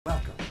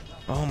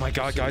Oh my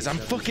god, guys, I'm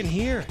fucking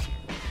here.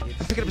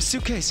 I'm picking up a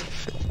suitcase.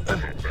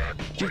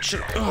 Dude, shit.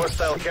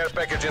 Hostile care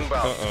package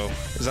inbound. Uh-oh.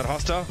 Is that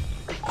hostile?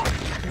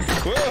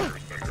 Whoa!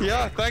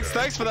 Yeah,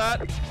 thanks for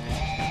that.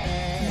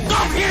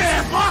 Stop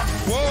here, fuck!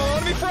 Whoa, I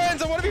wanna be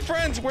friends, I wanna be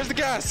friends! Where's the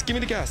gas? Give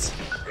me the gas.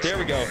 There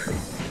we go.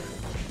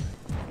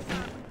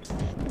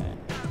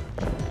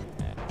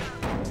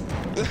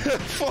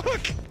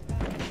 Fuck!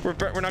 We're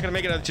not gonna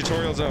make it out of the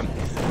tutorial zone.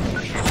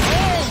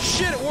 Oh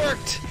shit, it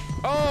worked!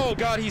 Oh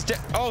god, he's dead.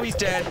 Oh, he's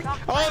dead.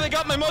 Oh, they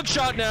got my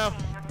mugshot now.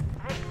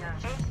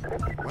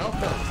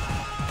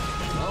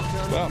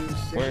 Well,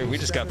 we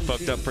just got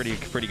fucked up pretty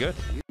good.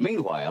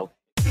 Meanwhile,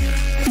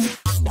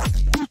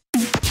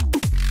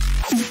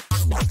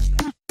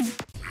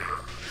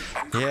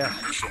 yeah.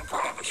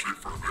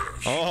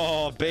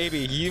 Oh baby,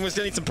 you must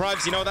need some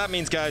privacy. You know what that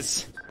means,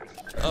 guys.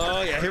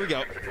 Oh yeah, here we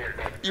go.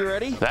 You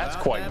ready? That's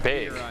quite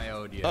big.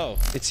 Oh,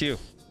 it's you.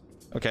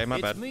 Okay, my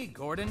bad. It's me,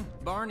 Gordon.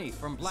 Barney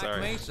from Black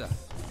Mesa. Hey,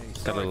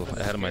 Got a little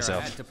ahead of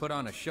myself. I had to put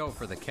on a show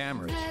for the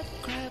cameras.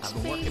 I've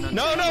been working on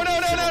No!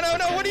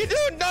 What are you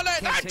doing? No!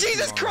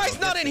 Jesus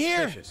Christ! Not in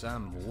here!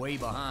 I'm way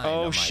behind Oh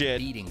on my shit!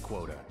 feeding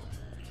quota.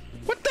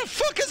 What the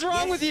fuck is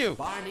wrong with you?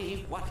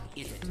 Barney, what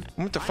is it? I'm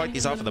going to fight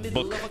these off with a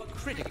book.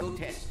 Critical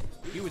test.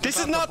 This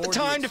is not the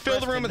time to fill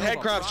the room with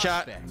headcrabs,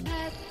 chat.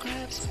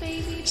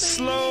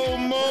 Slow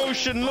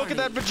motion. Look at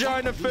that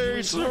vagina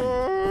face.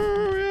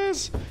 Oh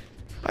yes.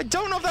 I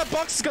don't know if that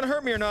box is gonna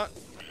hurt me or not.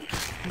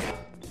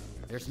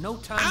 There's no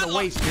time to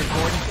waste here,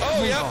 Gordon.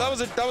 Oh yeah,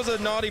 that was a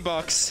naughty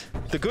box.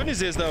 The good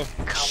news is though,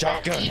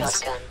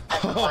 shotguns.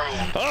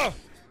 Oh,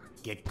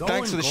 Get going,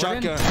 thanks for the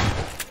Gordon. shotgun.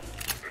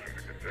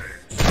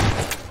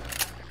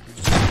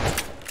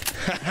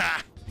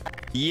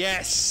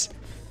 Yes.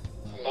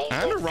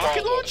 And a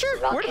rocket launcher?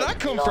 Where did that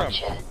come from?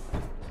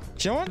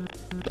 Do you know what?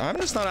 I'm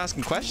just not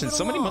asking questions.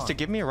 Somebody must have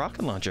given me a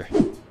rocket launcher.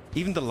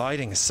 Even the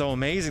lighting is so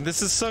amazing.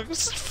 This is so...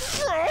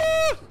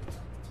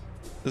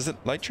 Does it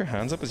light your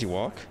hands up as you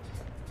walk?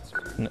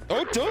 No.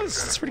 Oh, it does.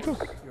 It's pretty cool.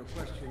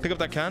 Pick up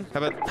that can. How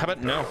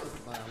about no?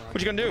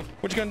 What you gonna do?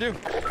 What you gonna do?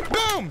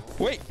 Boom!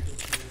 Wait.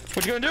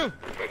 What you gonna do?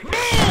 Boom!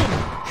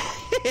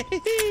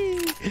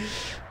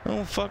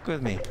 Don't fuck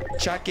with me.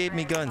 Chat gave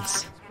me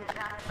guns.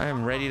 I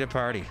am ready to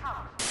party.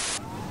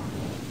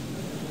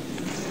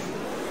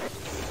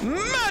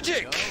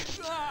 Magic!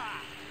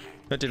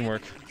 That didn't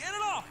work. Get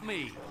it off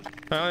me!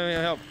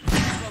 Help. I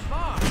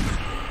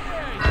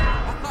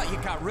thought you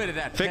got rid of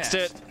that Fixed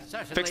it.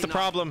 Certainly Fixed the not.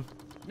 problem.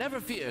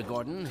 Never fear,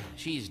 Gordon.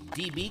 She's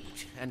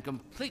debeaked and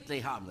completely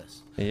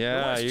harmless.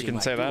 Yeah, The you worst can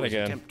she say might that do is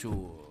again. Attempt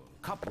to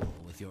couple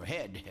with your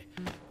head.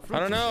 I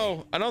don't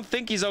know. I don't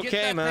think he's Get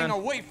okay, that man. thing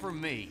away from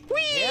me!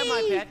 Yeah,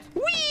 my pet.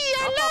 Wee,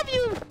 I love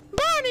you.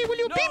 Barney, will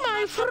you be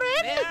my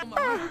friend?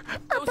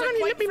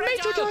 Barney, let me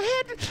mate with your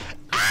head.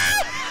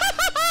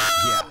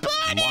 Yeah,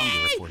 Barney!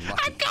 longer if we're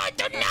lucky. I'm going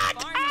to nut!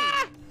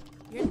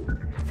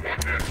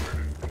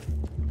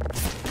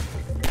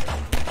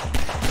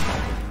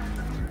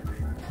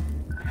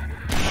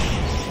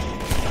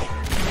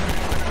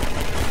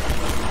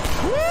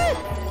 Woo!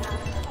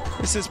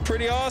 This is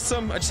pretty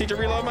awesome. I just need to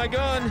reload my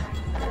gun.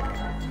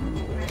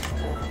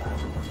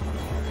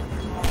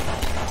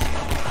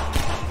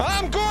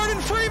 I'm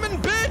Gordon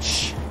Freeman,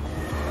 bitch!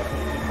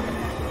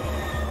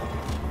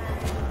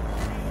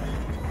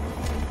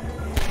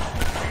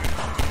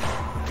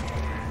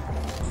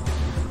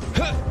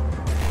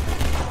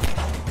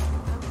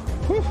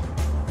 Whew.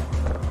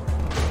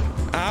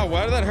 Ow,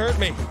 why did that hurt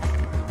me?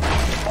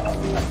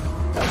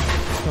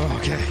 Oh,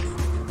 okay.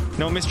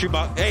 No mystery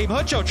box. Hey,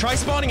 Hutcho, try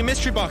spawning a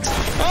mystery box.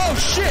 Oh,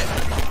 shit!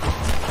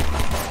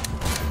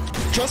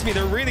 Trust me,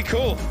 they're really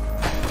cool.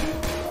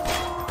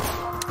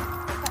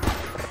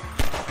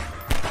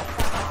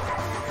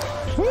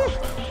 Woo!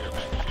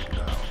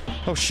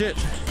 Oh, shit.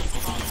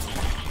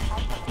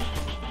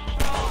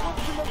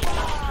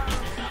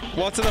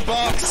 What's in the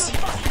box?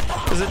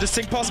 There's a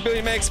distinct possibility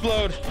it may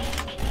explode.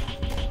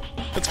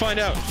 Let's find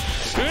out.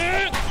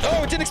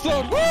 Oh, it didn't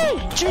explode. Woo!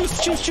 Juice,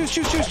 juice, juice,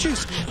 juice, juice,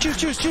 juice, juice,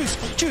 juice,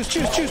 juice, juice,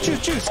 juice, juice,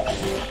 juice, juice.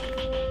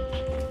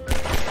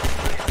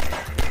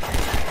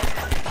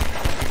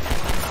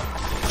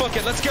 Fuck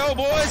it, let's go,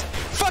 boys.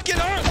 Fuck it,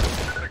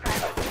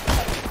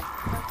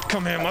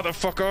 come here,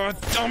 motherfucker.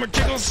 Armor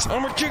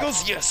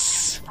jiggles,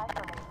 yes.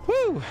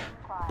 Woo!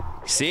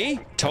 See?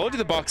 Told you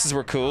the boxes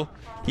were cool.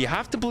 You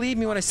have to believe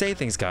me when I say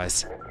things,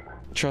 guys.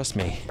 Trust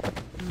me.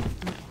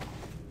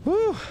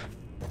 Woo!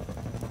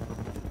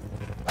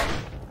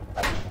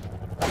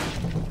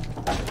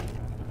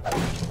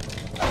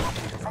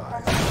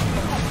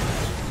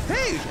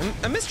 Hey,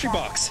 a mystery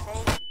box.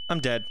 I'm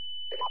dead.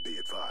 Be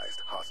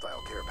advised,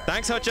 hostile care package.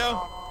 Thanks,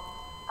 Hutcho.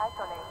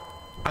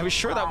 I was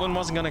sure that one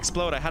wasn't gonna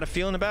explode. I had a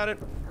feeling about it.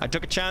 I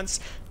took a chance.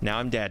 Now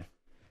I'm dead.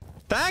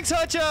 Thanks,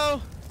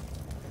 Hutcho.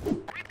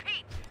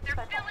 Repeat, they're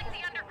filling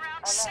the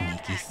underground.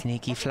 Sneaky,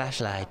 sneaky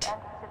flashlight.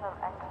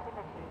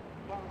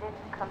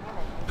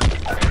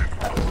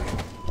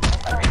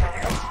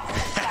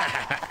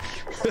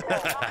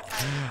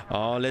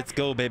 Oh, let's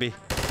go, baby.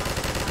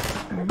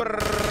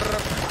 Brrr.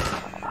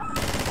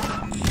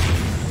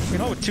 can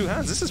hold with 2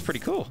 hands. This is pretty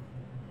cool.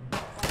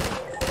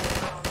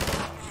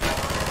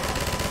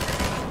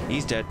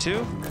 He's dead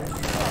too.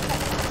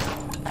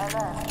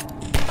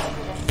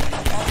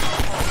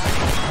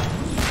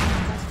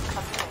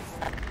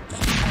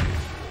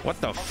 What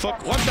the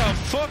fuck? What the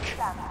fuck? We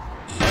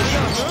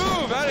gotta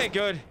move! That ain't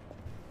good.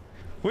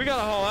 We got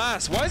a whole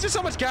ass. Why is there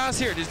so much gas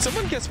here? Did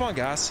someone get spawned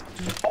gas?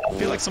 I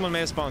feel like someone may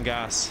have spawned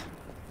gas.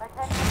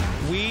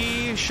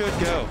 We should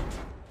go.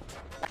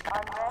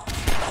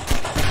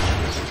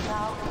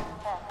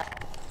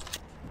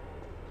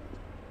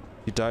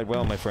 You died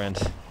well, my friend.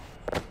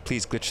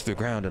 Please glitch through the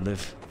ground and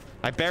live.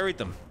 I buried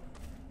them.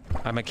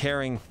 I'm a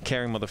caring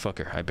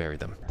motherfucker. I buried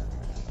them.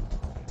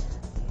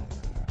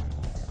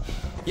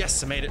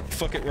 Yes, I made it.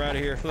 Fuck it, we're out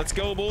of here. Let's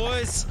go,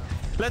 boys.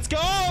 Let's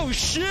go!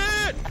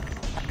 Shit!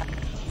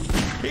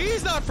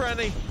 He's not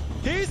friendly.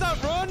 He's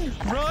not. Run!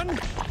 Run!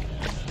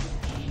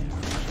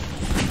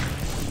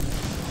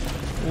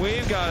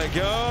 We've gotta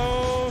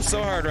go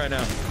so hard right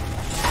now.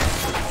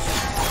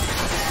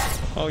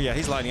 Oh yeah,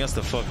 he's lighting us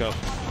the fuck up.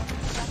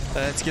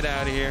 Let's get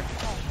out of here.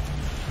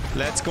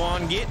 Let's go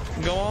on, get.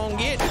 Go on,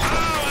 get. Ow! Ow!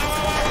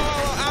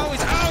 Ow! Ow! Ow!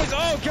 Ow!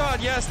 Ow! Oh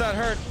god, yes, that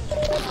hurt.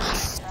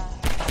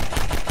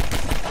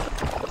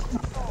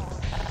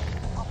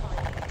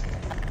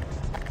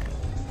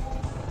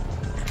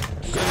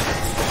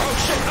 Oh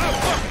shit! Ow!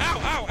 Ow!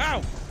 Ow!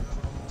 Ow!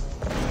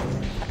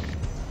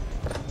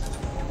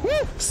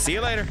 Woo! See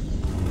you later.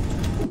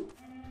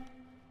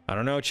 I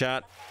don't know,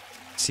 chat.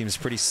 Seems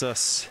pretty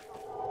sus.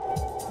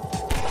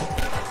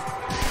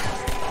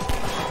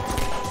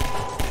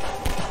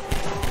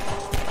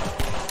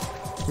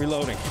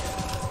 Reloading.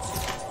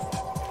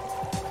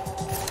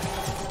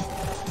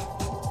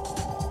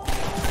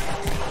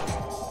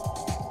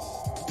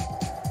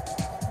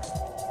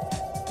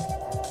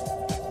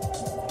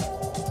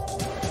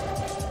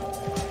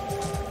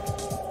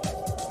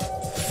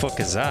 Fuck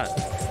is that?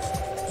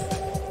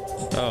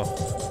 Oh.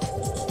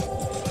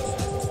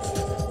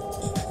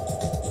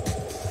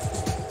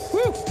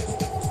 Woo!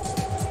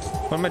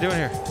 What am I doing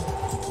here?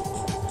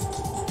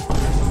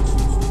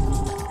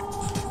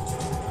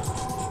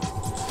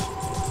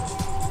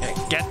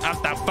 Get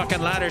up the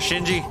fucking ladder,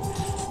 Shinji.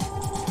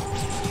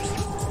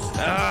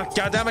 Ah,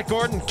 goddammit,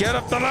 Gordon. Get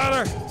up the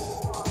ladder.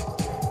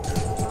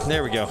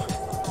 There we go.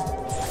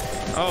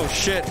 Oh,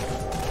 shit.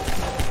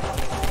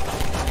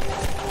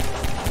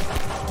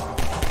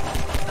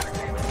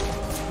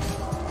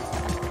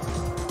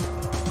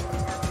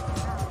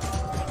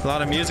 A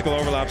lot of musical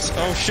overlaps.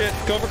 Oh, shit.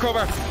 Go for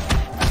crowbar.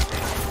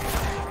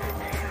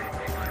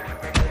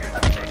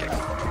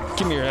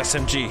 Give me your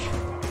SMG.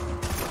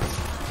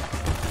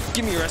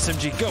 Give me your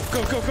SMG. Go,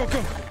 go, go, go,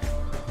 go.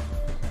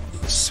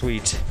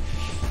 Sweet.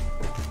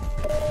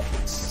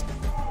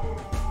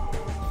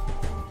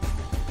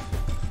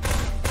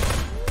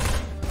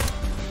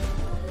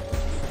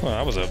 Well,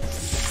 that was a...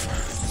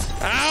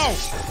 Ow!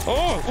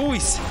 Oh,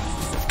 ooies.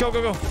 Go,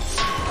 go, go.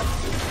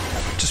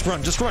 Just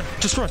run, just run,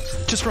 just run,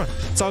 just run.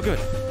 It's all good.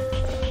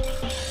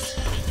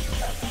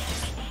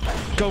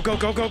 Go, go,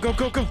 go, go, go,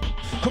 go, go.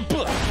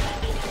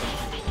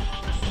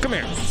 Come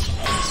here.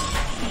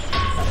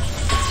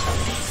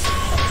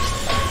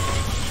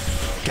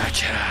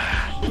 Gotcha.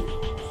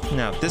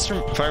 Now, this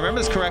room, if I remember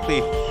this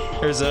correctly,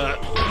 there's a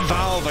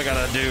valve I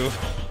gotta do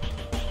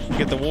to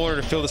get the water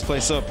to fill this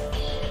place up.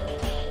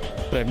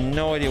 But I have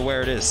no idea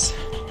where it is.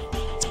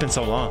 It's been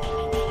so long.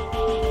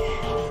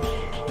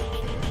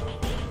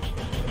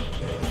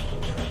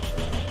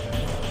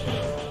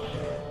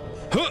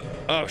 Huh!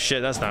 Oh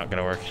shit, that's not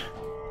gonna work.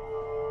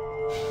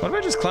 What if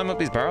I just climb up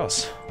these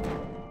barrels?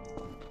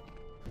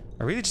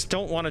 I really just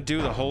don't want to do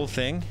the whole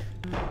thing.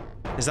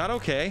 Is that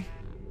okay?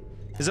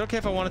 Is it okay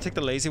if I want to take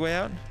the lazy way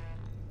out?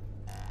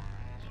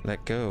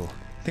 Let go.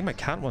 I think my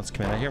cat wants to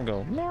come in. I hear him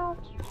go, meow.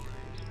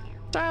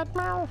 Dad,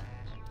 meow.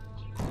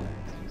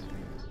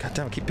 God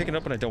damn, I keep picking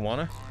up when I don't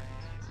want to.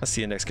 That's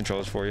the index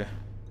controllers for you.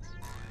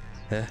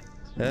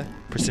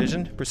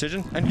 Precision,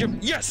 precision, and jump.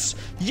 Yes!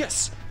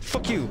 Yes!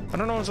 Fuck you. I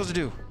don't know what I'm supposed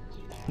to do.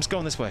 I'm just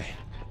going this way.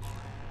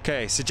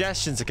 Okay,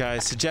 suggestions,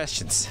 guys.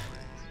 Suggestions.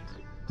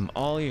 I'm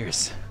all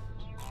ears.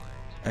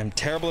 I'm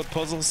terrible at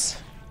puzzles.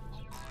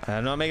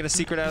 I'm not making a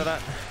secret out of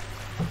that.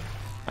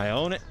 I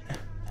own it.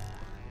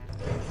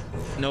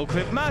 No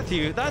clip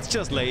Matthew, that's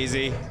just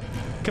lazy.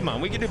 Come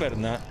on, we can do better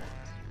than that.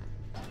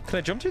 Can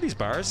I jump through these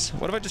bars?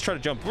 What if I just try to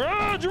jump?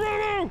 Ah,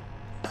 Geronimo!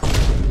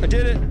 I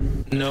did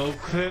it. No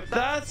clip,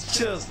 that's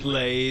just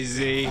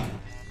lazy.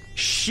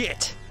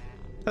 Shit.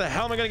 How the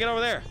hell am I gonna get over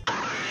there?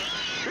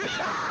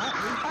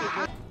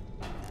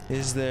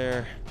 Is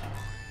there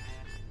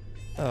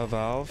a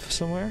valve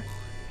somewhere?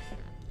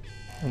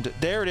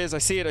 There it is, I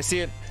see it, I see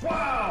it.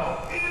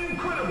 Wow!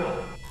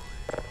 Incredible!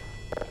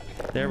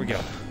 There we go.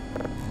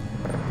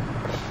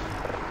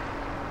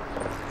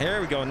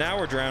 There we go, now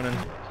we're drowning.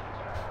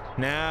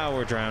 Now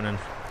we're drowning.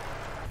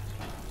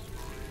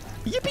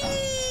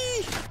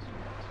 Yippee!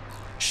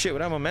 Shit,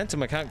 without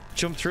momentum, I can't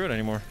jump through it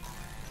anymore.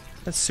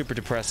 That's super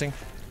depressing.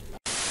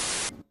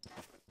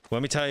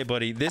 Let me tell you,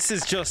 buddy, this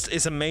is just,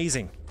 it's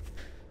amazing.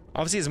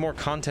 Obviously, has more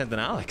content than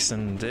Alex,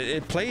 and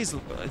it plays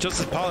just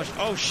as polished.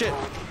 Oh shit!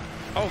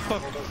 Oh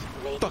fuck!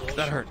 Fuck,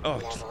 that hurt. Oh,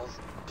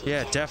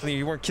 yeah, definitely.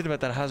 You weren't kidding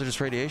about that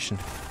hazardous radiation.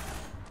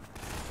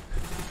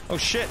 Oh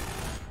shit!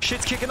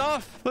 Shit's kicking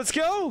off. Let's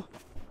go!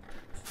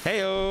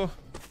 Heyo!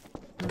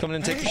 Coming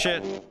in, take the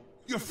shit.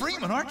 You're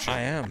Freeman, aren't you?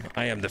 I am.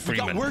 I am the We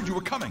Freeman. got word you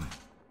were coming.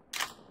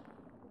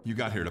 You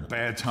got here at a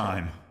bad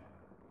time.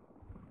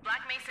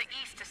 Black Mesa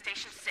East to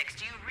Station 6.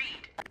 Do you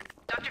read?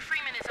 Dr.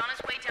 Freeman is on his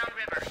way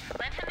downriver.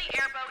 Lend him the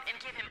airboat and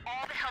give him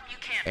all the help you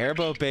can.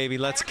 Airboat, baby.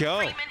 Let's go.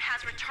 Freeman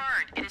has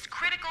returned. It is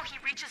critical he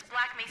reaches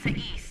Black Mesa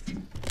East.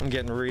 I'm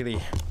getting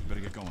really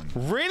Better get going.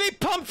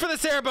 pumped for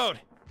this airboat.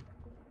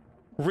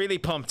 Really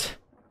pumped.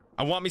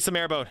 I want me some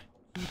airboat.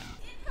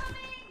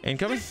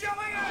 Incoming?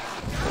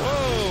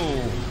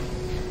 Whoa!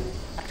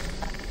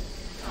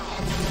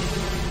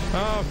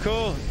 Oh,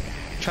 cool.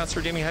 Chance for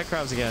redeeming head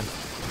crabs again.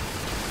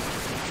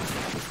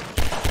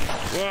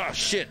 Oh,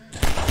 shit.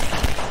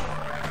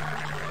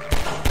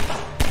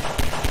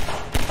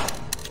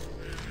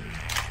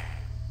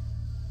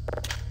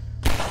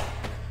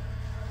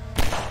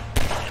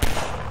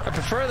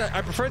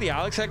 I prefer the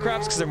Alex head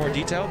crabs because they're more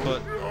detailed,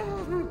 but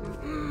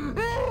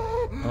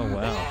oh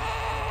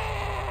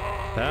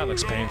wow. That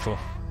looks painful.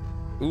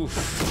 Oof.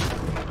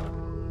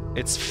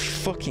 It's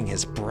fucking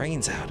his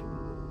brains out.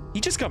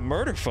 He just got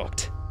murder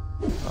fucked.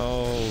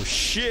 Oh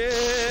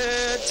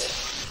shit!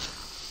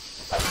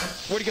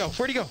 Where'd he go?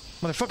 Where'd he go?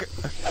 Motherfucker.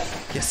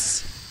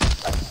 Yes.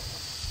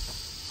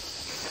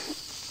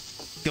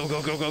 Go,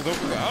 go, go, go, go.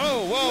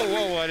 Oh, whoa,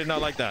 whoa, I did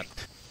not like that.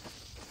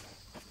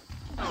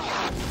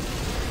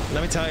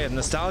 Let me tell you,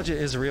 nostalgia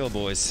is real,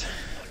 boys.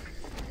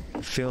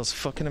 It feels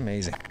fucking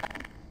amazing.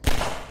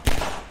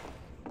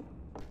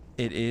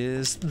 It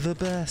is the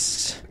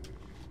best.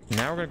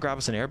 Now we're gonna grab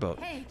us an airboat.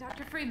 Hey,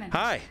 Dr. Freeman.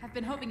 Hi. I've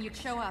been hoping you'd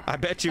show up. I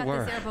bet you Got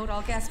were. This airboat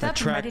all gassed up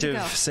and ready to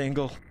Attractive, go.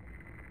 single,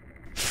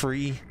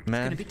 free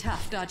man. It's gonna be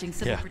tough dodging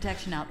civil Yeah,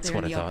 protection out that's there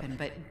in what the I thought. open,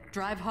 but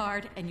drive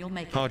hard and you'll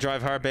make it. Oh,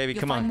 drive hard, baby.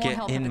 You'll Come find on, more get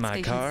help in at my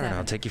Station car and 7.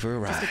 I'll take you for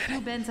a Just a ride.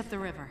 few bends up the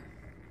river.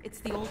 It's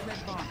the old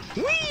red barn.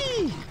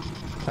 Whee!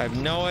 I have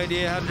no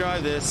idea how to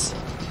drive this.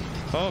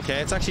 Oh,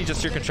 okay, it's actually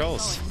just your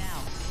controls. Going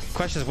now.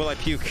 Question is, will I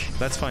puke?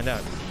 Let's find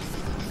out.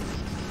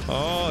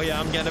 Oh, yeah,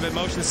 I'm getting a bit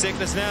motion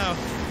sickness now.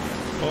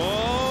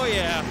 Oh,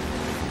 yeah.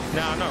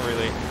 No, not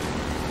really.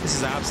 This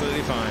is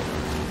absolutely fine.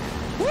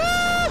 Woo!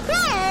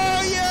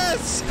 Oh,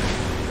 yes!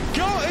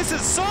 Go! This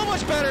is so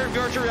much better in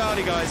virtual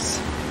reality,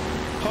 guys.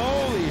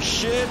 Holy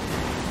shit.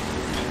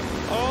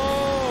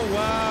 Oh,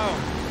 wow.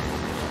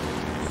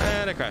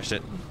 And I crashed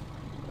it.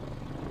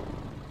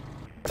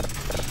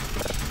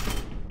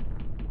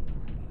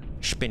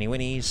 Spinny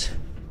winnies.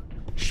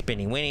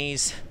 Spinny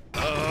winnies.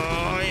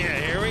 Oh, yeah,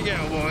 here we go,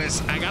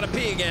 boys. I gotta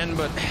pee again,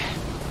 but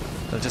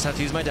I'll just have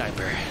to use my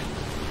diaper.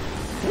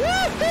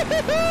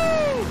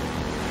 Woo-hoo-hoo-hoo!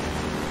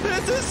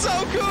 This is so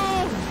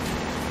cool!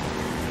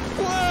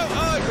 Whoa!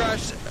 Oh, I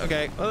crashed.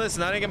 Okay, well,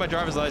 listen, I didn't get my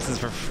driver's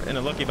license in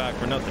a lucky bag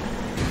for nothing.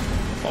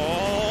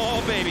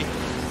 Oh, baby.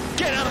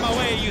 Get out of my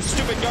way, you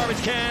stupid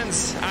garbage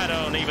cans! I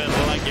don't even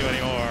like you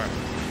anymore.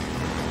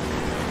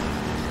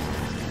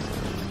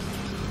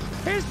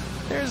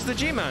 There's the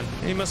G-Man.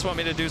 He must want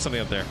me to do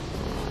something up there.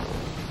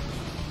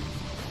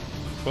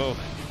 Whoa.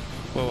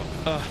 Whoa.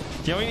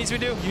 You know what he needs me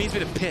to do? He needs me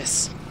to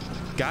piss.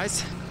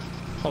 Guys,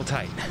 hold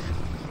tight.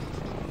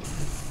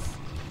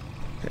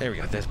 There we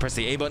go. Let's press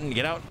the A button to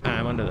get out.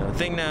 I'm under the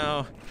thing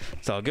now.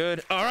 It's all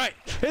good. All right.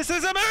 This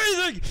is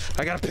amazing.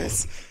 I gotta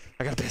piss.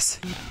 I gotta piss.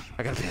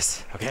 I gotta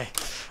piss. Okay.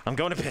 I'm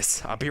going to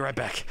piss. I'll be right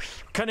back.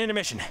 Cutting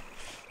intermission.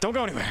 Don't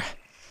go anywhere.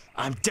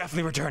 I'm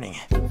definitely returning.